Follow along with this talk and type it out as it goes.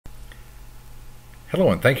Hello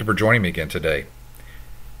and thank you for joining me again today.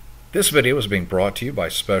 This video is being brought to you by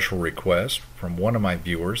special request from one of my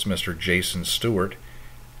viewers, Mr. Jason Stewart,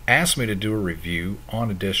 asked me to do a review on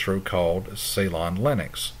a distro called Cylon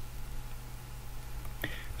Linux.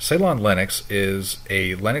 Cylon Linux is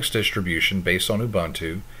a Linux distribution based on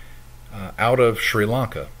Ubuntu out of Sri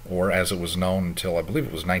Lanka, or as it was known until I believe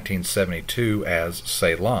it was 1972 as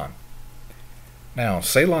Cylon. Now,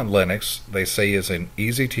 Cylon Linux, they say, is an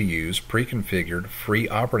easy-to-use, pre-configured, free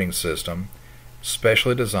operating system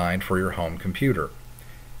specially designed for your home computer.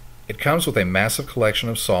 It comes with a massive collection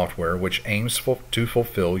of software which aims to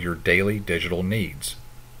fulfill your daily digital needs.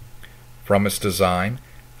 From its design,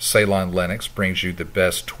 Cylon Linux brings you the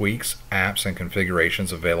best tweaks, apps, and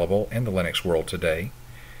configurations available in the Linux world today.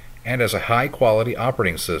 And as a high-quality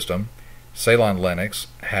operating system, Cylon Linux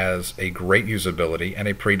has a great usability and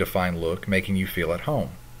a predefined look, making you feel at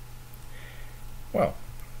home. Well,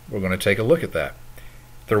 we're going to take a look at that.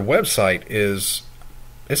 Their website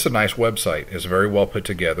it's a nice website. It's very well put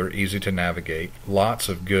together, easy to navigate, lots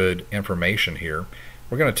of good information here.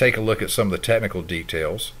 We're going to take a look at some of the technical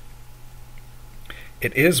details.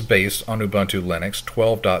 It is based on Ubuntu Linux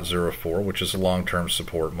 12.04, which is a long-term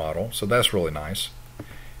support model, so that's really nice.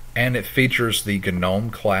 And it features the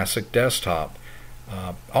Genome Classic desktop.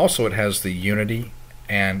 Also, it has the Unity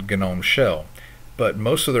and Genome shell, but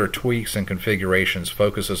most of their tweaks and configurations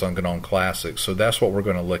focuses on Genome Classic, so that's what we're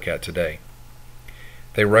going to look at today.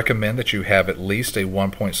 They recommend that you have at least a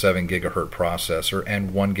 1.7 gigahertz processor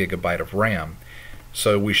and 1 gigabyte of RAM.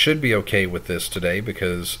 So we should be okay with this today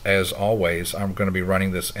because, as always, I'm going to be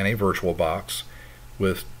running this in a virtual box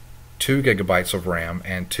with 2 gigabytes of RAM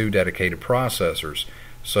and 2 dedicated processors.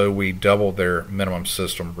 So we double their minimum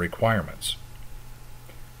system requirements.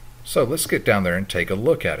 So let's get down there and take a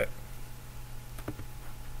look at it.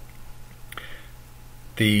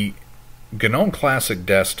 The Genome Classic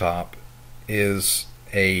desktop is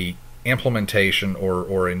a implementation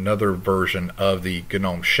or another version of the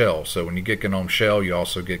Genome shell. So when you get Genome shell, you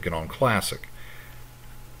also get Genome Classic.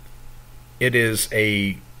 It is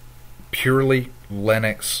a purely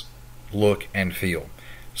Linux look and feel.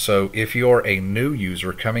 So if you're a new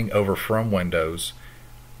user coming over from Windows,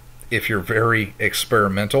 if you're very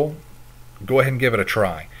experimental, go ahead and give it a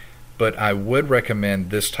try. But I would recommend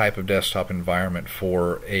this type of desktop environment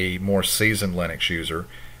for a more seasoned Linux user.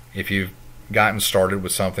 If you've gotten started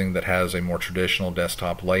with something that has a more traditional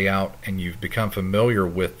desktop layout and you've become familiar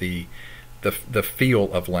with the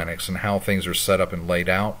feel of Linux and how things are set up and laid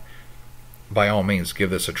out, by all means give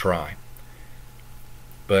this a try.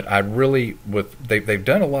 But I really, they've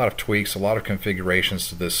done a lot of tweaks, a lot of configurations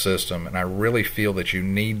to this system, and I really feel that you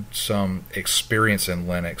need some experience in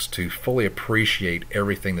Linux to fully appreciate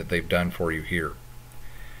everything that they've done for you here.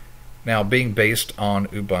 Now, being based on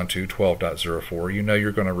Ubuntu 12.04, you know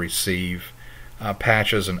you're going to receive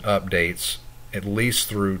patches and updates at least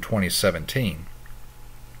through 2017.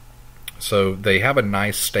 So they have a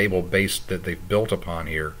nice stable base that they've built upon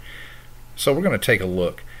here. So we're going to take a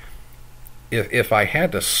look. If I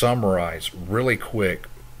had to summarize really quick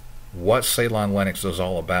what Cylon Linux is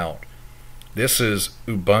all about, this is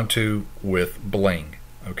Ubuntu with bling.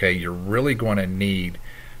 Okay, you're really going to need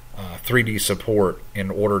 3D support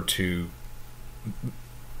in order to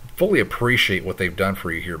fully appreciate what they've done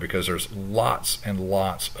for you here, because there's lots and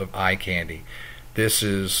lots of eye candy. This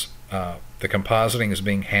is the compositing is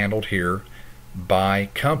being handled here by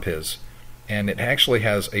Compiz, and it actually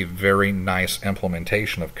has a very nice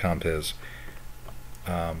implementation of Compiz.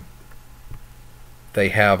 They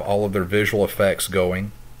have all of their visual effects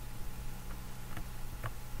going.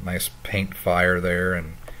 Nice paint fire there,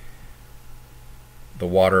 and the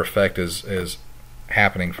water effect is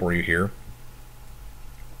happening for you here.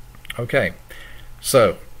 Okay,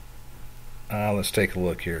 so let's take a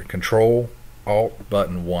look here. Control Alt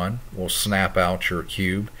button 1 will snap out your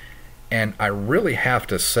cube, and I really have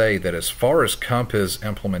to say that as far as Compiz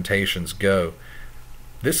implementations go,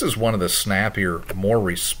 this is one of the snappier, more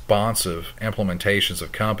responsive implementations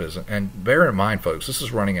of Compiz. And bear in mind, folks, this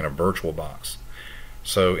is running in a virtual box.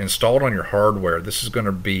 So installed on your hardware, this is going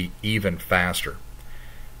to be even faster.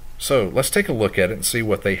 So let's take a look at it and see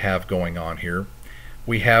what they have going on here.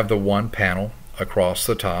 We have the one panel across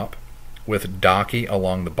the top with Docky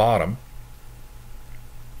along the bottom.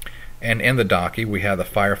 And in the Docky, we have the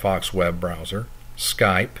Firefox web browser,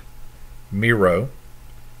 Skype, Miro,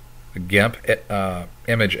 a GIMP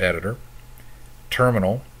image editor,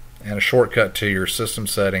 terminal, and a shortcut to your system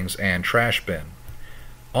settings and trash bin.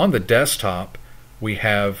 On the desktop, we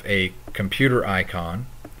have a computer icon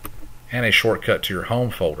and a shortcut to your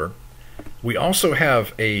home folder. We also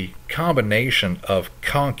have a combination of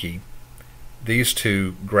Conky these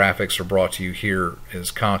two graphics are brought to you here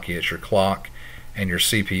as Conky. It's your clock and your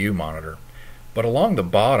CPU monitor. But along the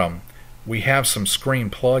bottom, we have some screen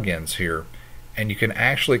plugins here, and you can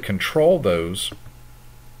actually control those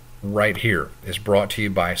right here. It's brought to you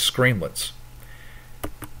by Screenlets.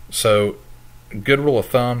 So, good rule of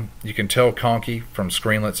thumb, you can tell Conky from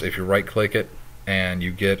Screenlets if you right-click it and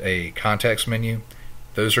you get a context menu.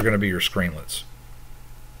 Those are going to be your Screenlets.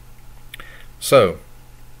 So,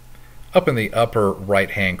 up in the upper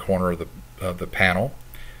right-hand corner of the panel,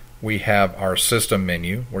 we have our system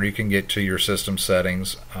menu where you can get to your system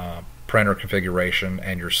settings, printer configuration,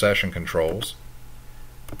 and your session controls.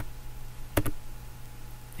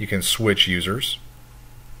 You can switch users,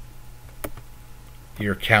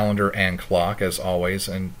 your calendar and clock as always,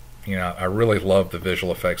 and I really love the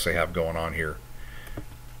visual effects they have going on here.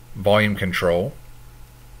 Volume control,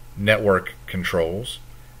 network controls,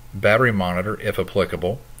 battery monitor if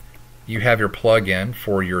applicable. You have your plug-in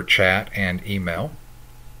for your chat and email.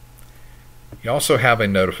 You also have a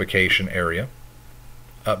notification area,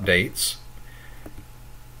 updates.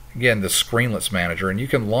 Again, the Screenlets manager, and you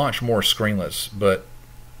can launch more Screenlets, but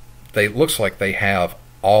looks like they have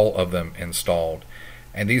all of them installed.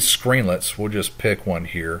 And these Screenlets, we'll just pick one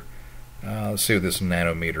here. Let's see what this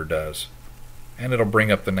nanometer does. And it'll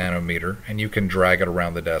bring up the nanometer, and you can drag it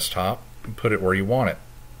around the desktop and put it where you want it,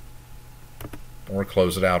 or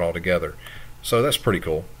close it out altogether. So that's pretty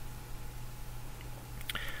cool.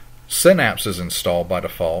 Synapse is installed by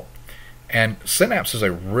default, and Synapse is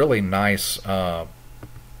a really nice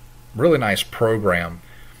program.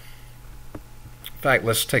 In fact,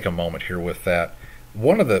 let's take a moment here with that.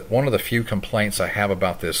 One of the few complaints I have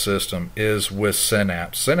about this system is with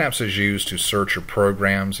Synapse. Synapse is used to search your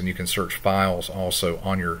programs, and you can search files also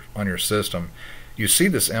on your system. You see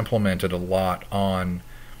this implemented a lot on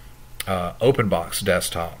OpenBox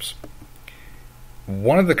desktops.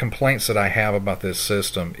 One of the complaints that I have about this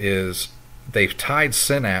system is they've tied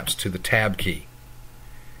Synapse to the tab key,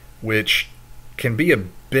 which can be a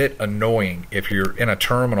bit annoying if you're in a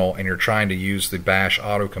terminal and you're trying to use the bash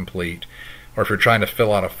autocomplete, or if you're trying to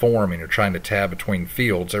fill out a form and you're trying to tab between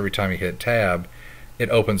fields. Every time you hit tab, it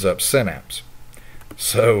opens up Synapse.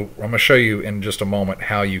 So I'm going to show you in just a moment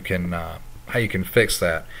how you can fix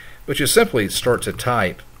that. But you simply start to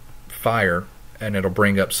type Fire, and it'll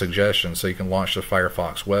bring up suggestions, so you can launch the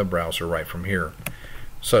Firefox web browser right from here.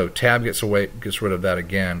 So tab gets rid of that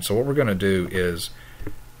again. So what we're going to do is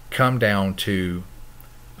come down to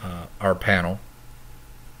our panel.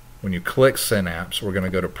 When you click Synapse, we're going to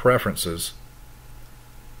go to Preferences,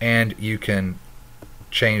 and you can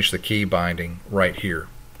change the key binding right here.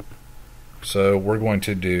 So we're going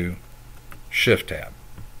to do Shift Tab.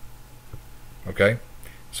 Okay?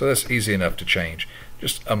 So that's easy enough to change.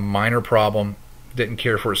 Just a minor problem. Didn't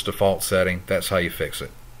care for its default setting. That's how you fix it.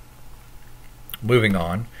 Moving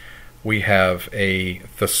on, we have a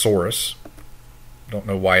Thesaurus. Don't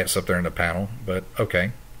know why it's up there in the panel, but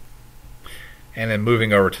okay. And then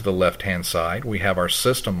moving over to the left-hand side, we have our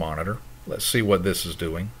system monitor. Let's see what this is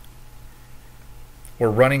doing. We're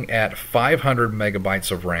running at 500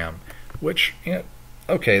 megabytes of RAM, which,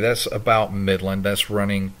 okay, that's about Midland. That's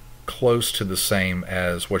running close to the same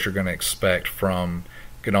as what you're going to expect from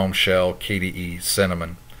Genome Shell, KDE,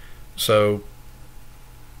 Cinnamon. So,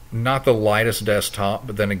 not the lightest desktop,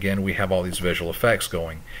 but then again, we have all these visual effects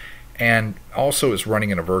going. And also, it's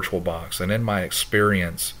running in a VirtualBox. And in my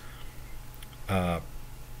experience,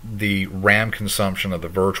 the RAM consumption of the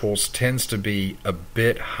virtuals tends to be a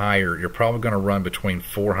bit higher. You're probably going to run between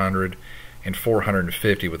 400 and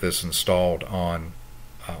 450 with this installed on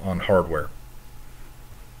hardware.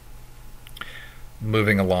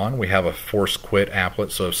 Moving along, we have a force quit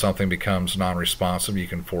applet, so if something becomes non-responsive, you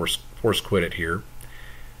can force quit it here.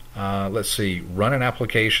 Let's see, run an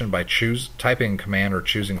application by typing a command or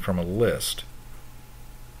choosing from a list.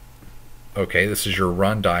 Okay, this is your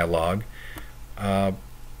run dialog.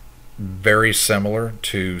 Very similar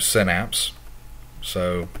to Synapse.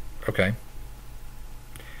 So, okay.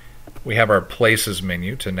 We have our Places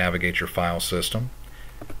menu to navigate your file system.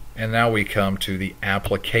 And now we come to the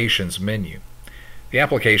Applications menu. The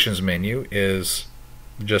Applications menu is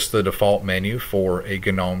just the default menu for a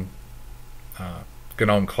Genome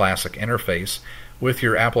Classic interface, with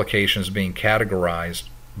your applications being categorized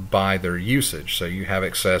by their usage. So you have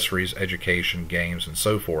accessories, education, games, and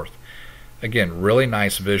so forth. Again, really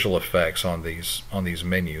nice visual effects on these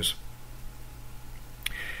menus.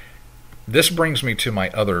 This brings me to my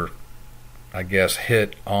other, I guess,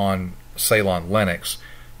 hit on Cylon Linux.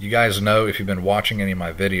 You guys know, if you've been watching any of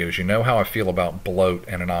my videos, you know how I feel about bloat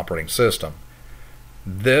in an operating system.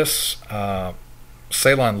 This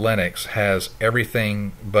Cylon Linux has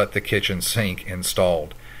everything but the kitchen sink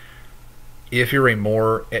installed. If you're a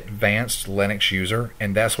more advanced Linux user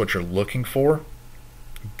and that's what you're looking for,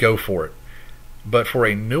 go for it. But for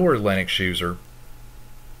a newer Linux user,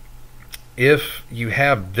 if you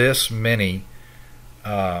have this many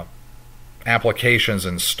applications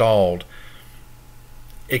installed,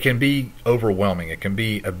 it can be overwhelming. It can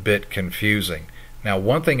be a bit confusing. Now,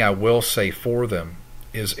 one thing I will say for them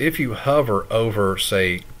is if you hover over,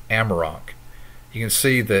 say, Amarok, you can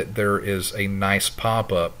see that there is a nice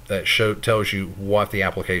pop-up that tells you what the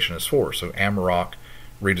application is for. So Amarok,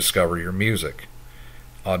 rediscover your music.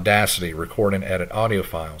 Audacity, record and edit audio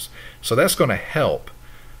files. So that's going to help.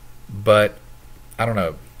 But, I don't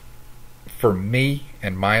know, for me,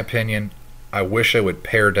 in my opinion, I wish I would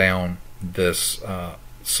pare down this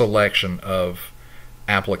selection of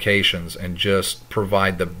applications and just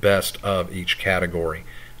provide the best of each category.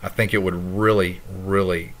 I think it would really,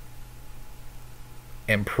 really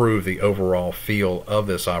improve the overall feel of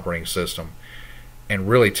this operating system and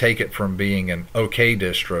really take it from being an okay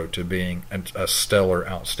distro to being a stellar,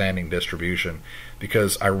 outstanding distribution,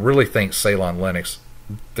 because I really think Cylon Linux,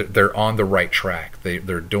 they're on the right track.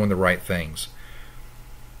 They're doing the right things.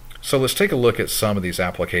 So let's take a look at some of these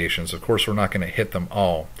applications. Of course, we're not going to hit them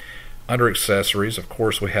all. Under accessories, of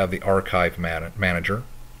course, we have the Archive Manager.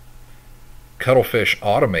 Cuttlefish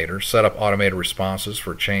Automator, set up automated responses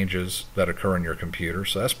for changes that occur in your computer.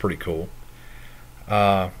 So that's pretty cool.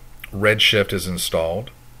 Redshift is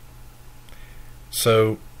installed.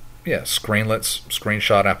 So, yeah, Screenlets,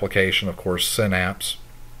 screenshot application, of course, Synapse.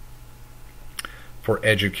 For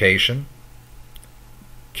education,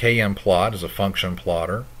 KMplot is a function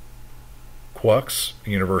plotter. Quux,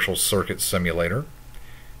 Universal Circuit Simulator.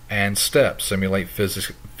 And STEP, simulate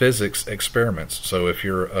physics experiments. So if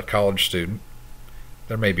you're a college student,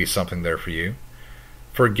 there may be something there for you.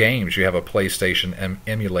 For games, you have a PlayStation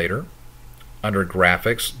emulator. Under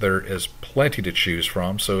graphics, there is plenty to choose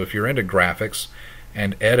from. So if you're into graphics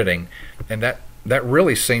and editing, and that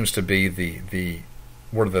really seems to be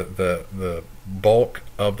where the bulk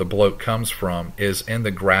of the bloat comes from, is in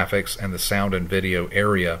the graphics and the sound and video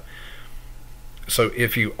area. So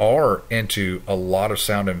if you are into a lot of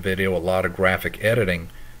sound and video, a lot of graphic editing,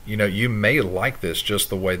 you may like this just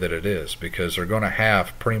the way that it is, because they're going to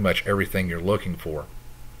have pretty much everything you're looking for.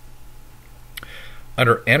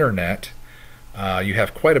 Under Internet, you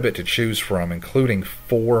have quite a bit to choose from, including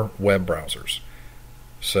 4 web browsers.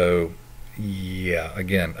 So, yeah,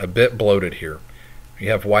 again, a bit bloated here. You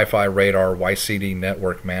have Wi-Fi Radar, YCD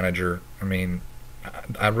Network Manager. I mean,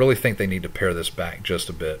 I really think they need to pare this back just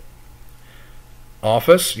a bit.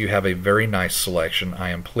 Office, you have a very nice selection. I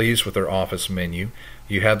am pleased with their Office menu.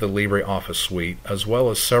 You have the LibreOffice suite, as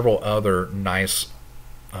well as several other nice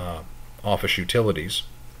Office utilities.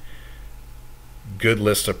 Good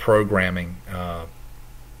list of programming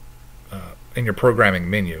in your programming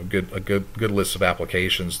menu. A good list of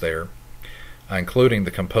applications there, including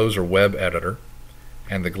the Composer web editor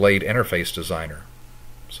and the Glade interface designer.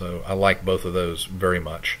 So I like both of those very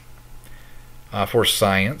much. For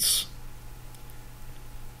science,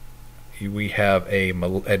 we have a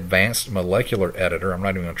advanced molecular editor. I'm not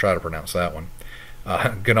even going to try to pronounce that one.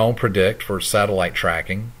 Genome Predict for satellite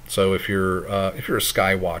tracking. So if you're a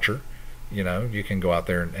sky watcher, you can go out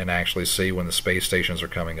there and actually see when the space stations are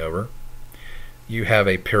coming over. You have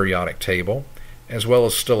a periodic table, as well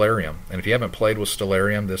as Stellarium. And if you haven't played with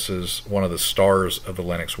Stellarium, this is one of the stars of the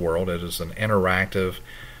Linux world. It is an interactive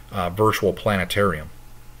virtual planetarium.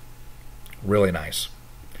 Really nice.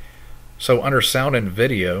 So under sound and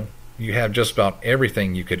video, you have just about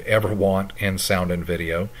everything you could ever want in sound and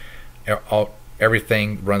video.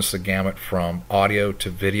 Everything runs the gamut from audio to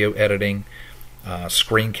video editing,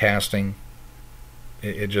 screencasting.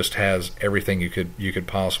 It just has everything you could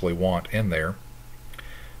possibly want in there.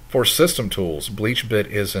 For system tools, BleachBit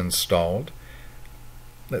is installed.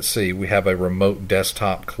 Let's see, we have a remote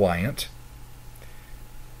desktop client.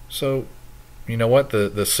 So, you know what?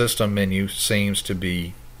 The system menu seems to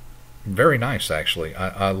be very nice, actually.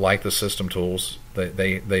 I like the system tools.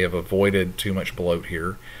 They have avoided too much bloat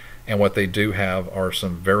here. And what they do have are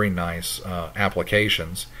some very nice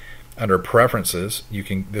applications. Under Preferences,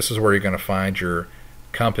 this is where you're going to find your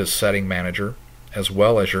Compiz setting manager, as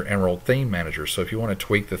well as your Emerald theme manager. So if you want to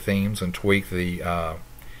tweak the themes and tweak the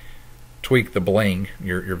bling,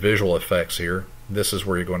 your visual effects here, this is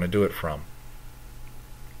where you're going to do it from.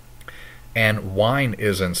 And Wine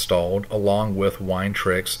is installed along with Wine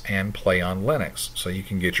Tricks and Play on Linux, so you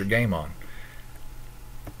can get your game on.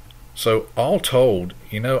 So all told,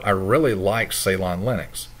 I really like Cylon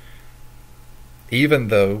Linux. even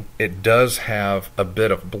though it does have a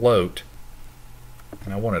bit of bloat,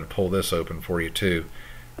 and I wanted to pull this open for you too.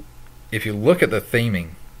 If you look at the theming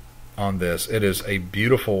on this, it is a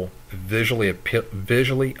beautiful, visually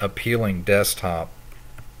appealing desktop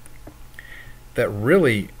that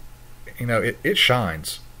really, it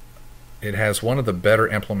shines. It has one of the better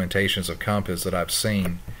implementations of Compiz that I've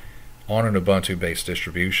seen on an Ubuntu-based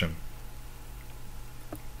distribution.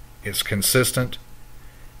 It's consistent.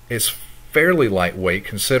 It's fairly lightweight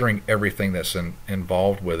considering everything that's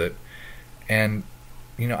involved with it. And,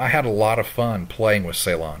 I had a lot of fun playing with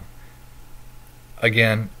Cylon.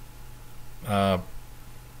 Again, I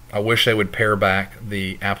wish they would pare back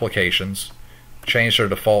the applications, change their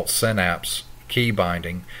default Synapse key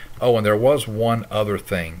binding. Oh, and there was one other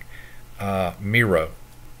thing. Miro.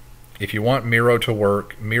 If you want Miro to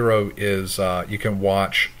work, Miro is, you can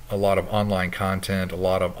watch a lot of online content, a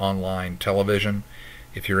lot of online television.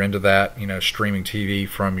 If you're into that, streaming TV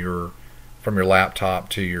from your laptop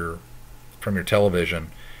to from your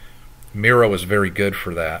television, Miro is very good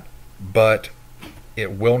for that, but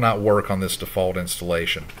it will not work on this default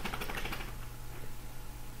installation.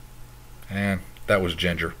 And that was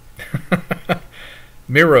Ginger.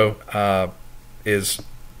 Miro is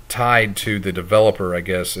tied to the developer, I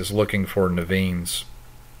guess, is looking for Naveen's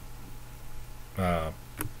home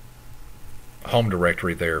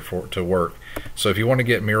directory there to work. So if you want to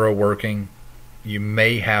get Miro working, you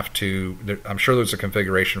may have to, I'm sure there's a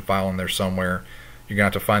configuration file in there somewhere. You're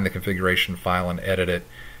going to have to find the configuration file and edit it,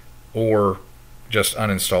 or just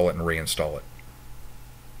uninstall it and reinstall it.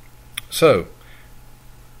 So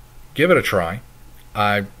give it a try.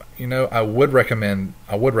 I would recommend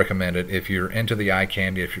it if you're into the eye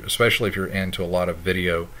candy, especially if you're into a lot of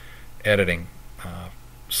video editing.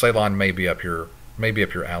 Cylon may be up your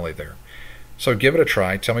alley there. So give it a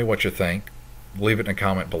try. Tell me what you think. Leave it in a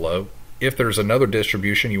comment below. If there's another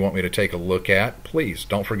distribution you want me to take a look at, please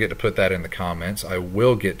don't forget to put that in the comments. I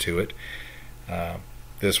will get to it.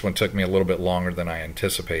 This one took me a little bit longer than I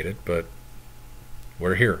anticipated, but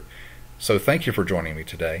we're here. So thank you for joining me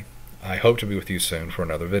today. I hope to be with you soon for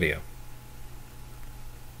another video.